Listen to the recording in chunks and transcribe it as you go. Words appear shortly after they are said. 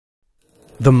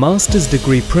The Master's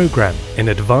Degree Programme in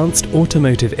Advanced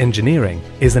Automotive Engineering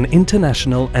is an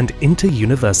international and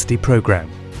inter-university programme.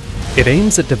 It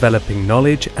aims at developing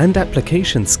knowledge and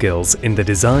application skills in the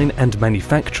design and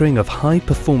manufacturing of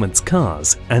high-performance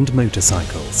cars and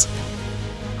motorcycles.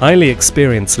 Highly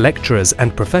experienced lecturers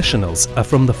and professionals are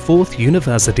from the 4th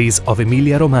universities of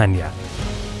Emilia-Romagna,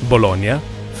 Bologna,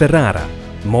 Ferrara,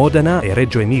 Modena e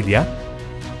Reggio Emilia,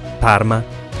 Parma,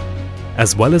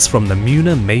 as well as from the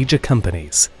Muna major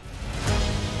companies.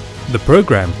 The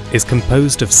program is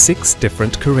composed of 6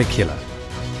 different curricula.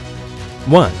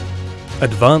 1.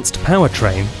 Advanced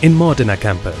Powertrain in Modena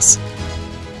campus.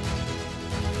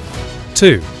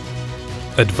 2.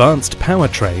 Advanced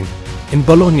Powertrain in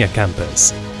Bologna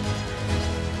campus.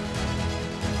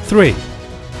 3.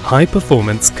 High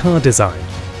Performance Car Design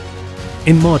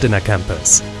in Modena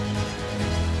campus.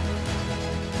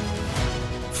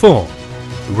 4.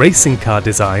 Racing Car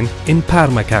Design in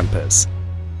Parma campus.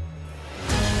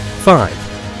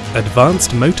 5.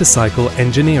 Advanced Motorcycle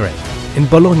Engineering in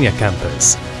Bologna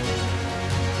campus.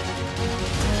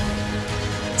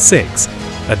 6.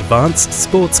 Advanced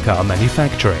Sports Car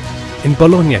Manufacturing in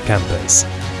Bologna campus.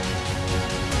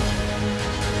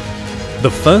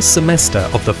 The first semester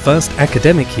of the first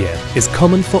academic year is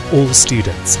common for all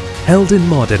students, held in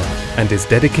Modena, and is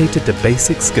dedicated to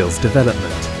basic skills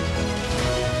development.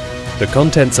 The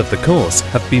contents of the course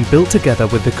have been built together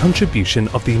with the contribution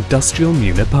of the industrial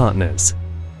Muna partners.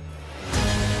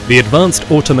 The Advanced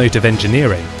Automotive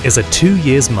Engineering is a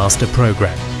 2-year master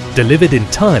program, delivered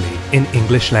entirely in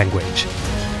English language.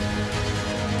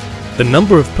 The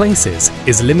number of places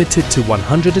is limited to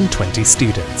 120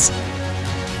 students.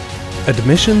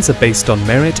 Admissions are based on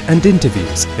merit and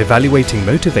interviews, evaluating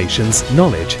motivations,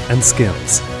 knowledge and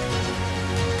skills.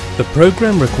 The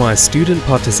program requires student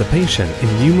participation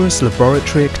in numerous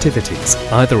laboratory activities,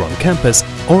 either on campus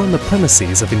or on the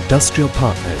premises of industrial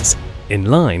partners, in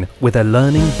line with a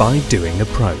learning by doing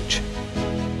approach.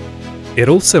 It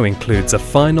also includes a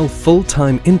final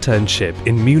full-time internship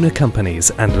in Muna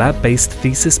companies and lab-based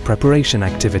thesis preparation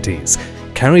activities,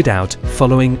 carried out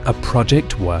following a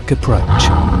project work approach.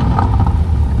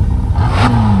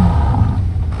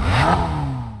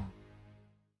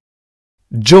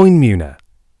 Join Muna.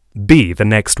 Be the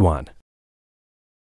next one.